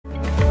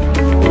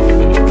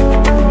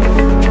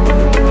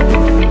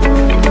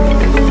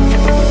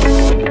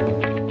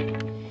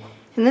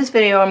this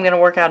video I'm going to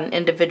work out an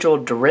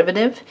individual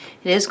derivative.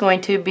 It is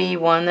going to be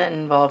one that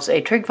involves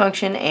a trig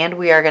function, and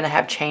we are going to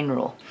have chain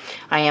rule.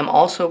 I am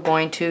also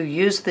going to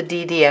use the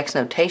ddx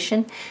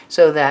notation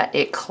so that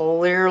it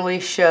clearly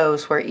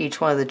shows where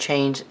each one of the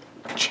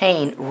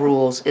chain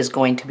rules is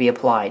going to be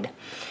applied.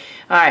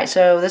 Alright,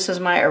 so this is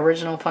my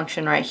original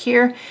function right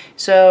here.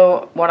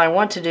 So what I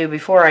want to do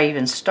before I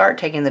even start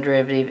taking the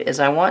derivative is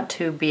I want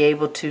to be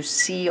able to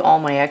see all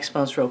my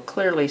exponents real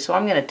clearly. So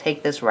I'm going to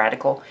take this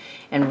radical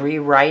and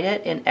rewrite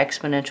it in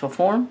exponential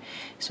form.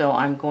 So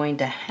I'm going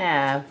to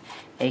have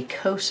a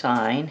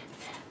cosine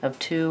of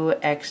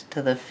 2x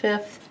to the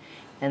fifth,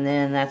 and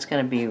then that's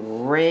going to be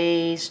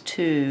raised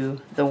to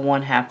the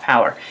 1/2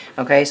 power.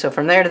 Okay, so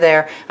from there to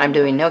there I'm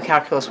doing no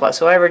calculus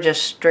whatsoever,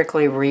 just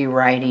strictly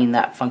rewriting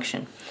that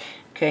function.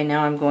 Okay,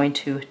 now I'm going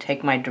to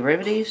take my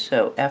derivative,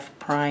 so f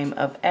prime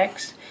of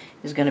x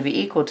is going to be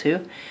equal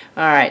to,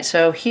 alright,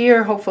 so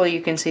here hopefully you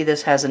can see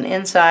this has an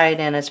inside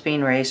and it's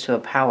being raised to a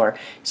power.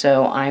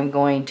 So I'm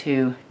going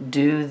to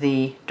do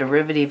the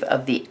derivative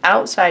of the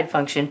outside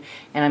function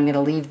and I'm going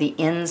to leave the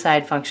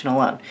inside function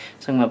alone.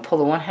 So I'm going to pull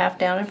the 1/2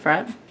 down in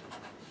front.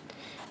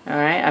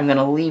 Alright, I'm going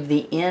to leave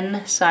the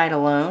inside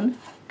alone,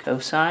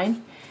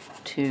 cosine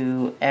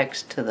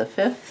 2x to the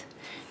fifth.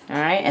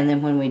 Alright, and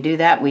then when we do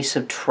that, we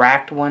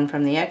subtract 1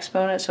 from the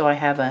exponent, so I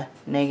have a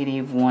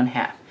negative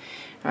 1/2.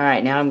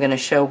 Alright, now I'm going to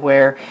show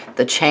where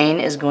the chain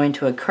is going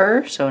to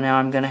occur, so now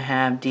I'm going to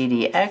have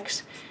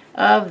ddx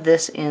of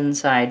this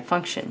inside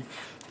function.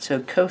 So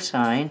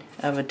cosine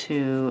of a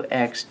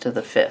 2x to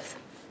the fifth.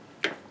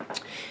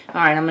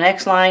 Alright, on the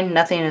next line,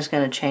 nothing is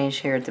going to change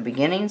here at the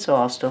beginning, so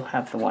I'll still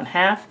have the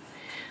 1/2.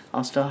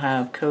 I'll still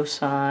have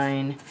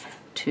cosine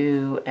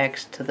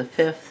 2x to the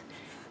fifth,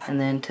 and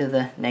then to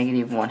the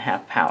negative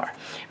 1/2 power.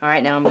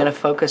 Alright, now I'm going to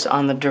focus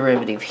on the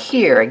derivative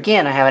here.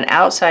 Again, I have an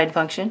outside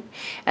function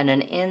and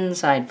an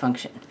inside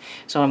function.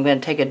 So I'm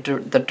going to take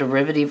the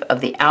derivative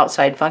of the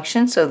outside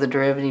function, so the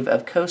derivative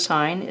of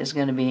cosine is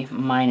going to be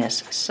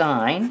minus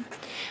sine.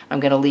 I'm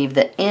going to leave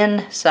the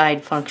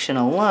inside function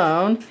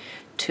alone,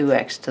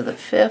 2x to the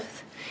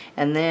fifth,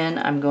 and then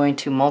I'm going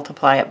to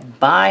multiply it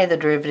by the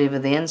derivative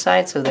of the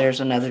inside, so there's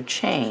another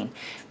chain.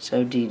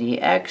 So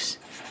ddx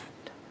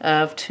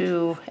of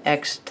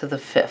 2x to the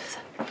fifth.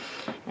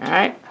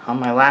 Alright, on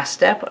my last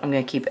step I'm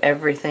going to keep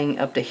everything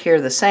up to here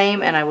the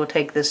same, and I will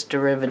take this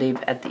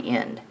derivative at the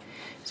end.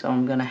 So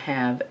I'm going to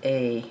have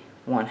a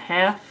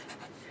 1/2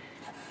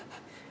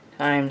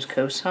 times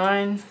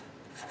cosine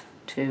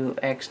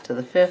 2x to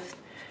the fifth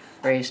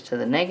raised to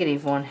the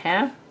negative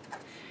 1/2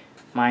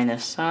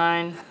 minus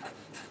sine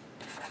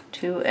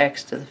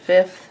 2x to the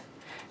fifth.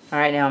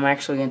 Alright, now I'm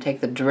actually going to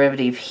take the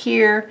derivative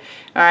here,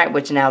 alright,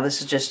 which now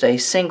this is just a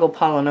single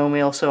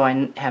polynomial, so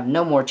I have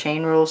no more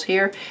chain rules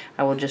here.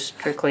 I will just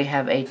strictly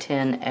have a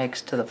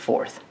 10x to the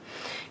fourth.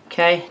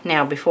 Okay,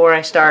 now before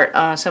I start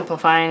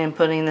simplifying and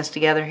putting this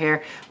together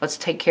here, let's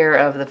take care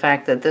of the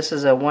fact that this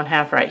is a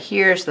 1/2 right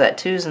here, so that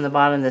 2 is in the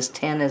bottom, this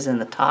 10 is in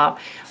the top.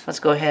 Let's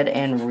go ahead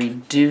and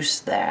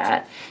reduce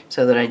that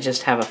so that I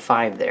just have a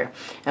 5 there.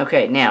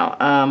 Okay, now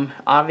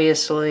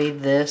obviously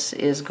this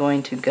is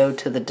going to go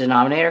to the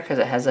denominator because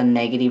it has a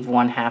negative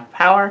 1/2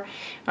 power.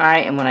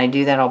 Alright, and when I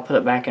do that I'll put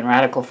it back in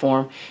radical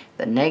form.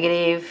 The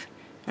negative,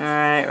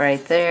 alright,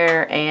 right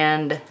there,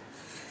 and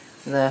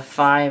the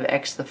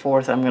 5x to the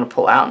fourth I'm going to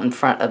pull out in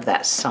front of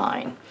that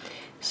sign.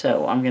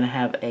 So I'm going to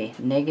have a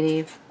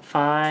negative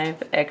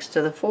 5x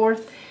to the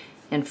fourth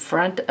in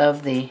front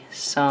of the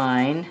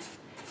sign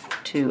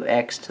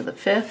 2x to the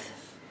fifth.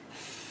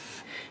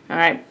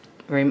 Alright,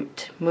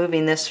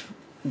 moving this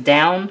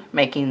down,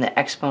 making the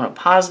exponent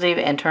positive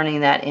and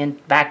turning that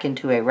back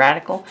into a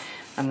radical,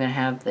 I'm going to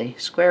have the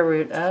square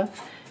root of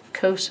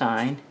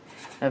cosine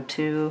of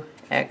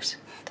 2x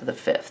to the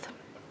fifth.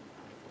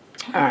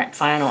 Alright,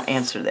 final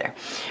answer there.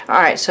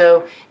 Alright,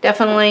 so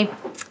definitely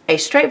a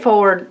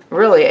straightforward,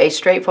 really a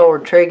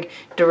straightforward trig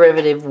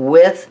derivative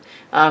with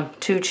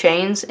two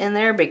chains in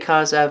there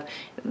because of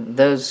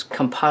those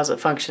composite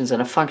functions and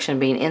a function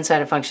being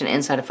inside a function,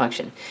 inside a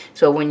function.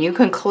 So when you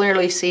can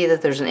clearly see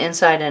that there's an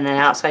inside and an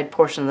outside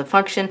portion of the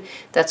function,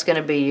 that's going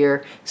to be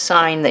your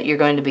sign that you're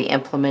going to be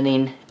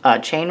implementing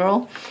chain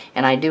rule.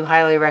 And I do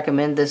highly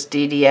recommend this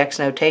ddx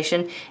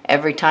notation.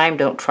 Every time,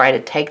 don't try to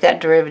take that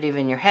derivative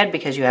in your head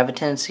because you have a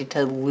tendency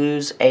to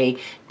lose a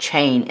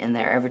chain in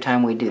there every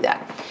time we do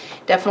that.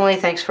 Definitely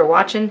thanks for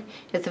watching.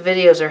 If the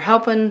videos are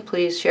helping,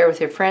 please share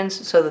with your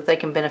friends so that they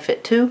can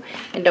benefit too.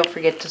 And don't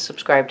forget to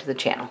subscribe to the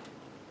channel.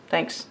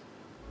 Thanks.